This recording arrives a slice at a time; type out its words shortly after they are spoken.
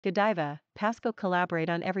Godiva, Pasco collaborate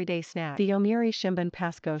on everyday snack. The Yomiuri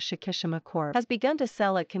ShimbunPasco Shikishima Corp has begun to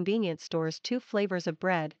sell at convenience stores 2 flavors of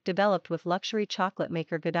bread developed with luxury chocolate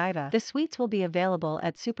maker Godiva. The sweets will be available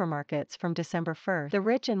at supermarkets from December 1st. The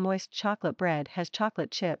rich and moist chocolate bread has chocolate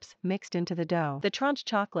chips mixed into the dough. The Terrine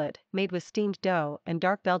Chocolat, made with steamed dough and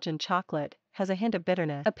dark Belgian chocolate, has a hint of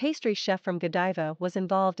bitterness. A pastry chef from Godiva was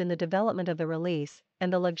involved in the development of the release,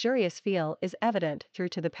 and the luxurious feel is evident through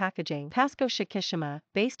to the packaging. Pasco Shikishima,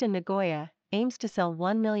 based in Nagoya, aims to sell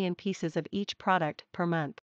 1 million pieces of each product per month.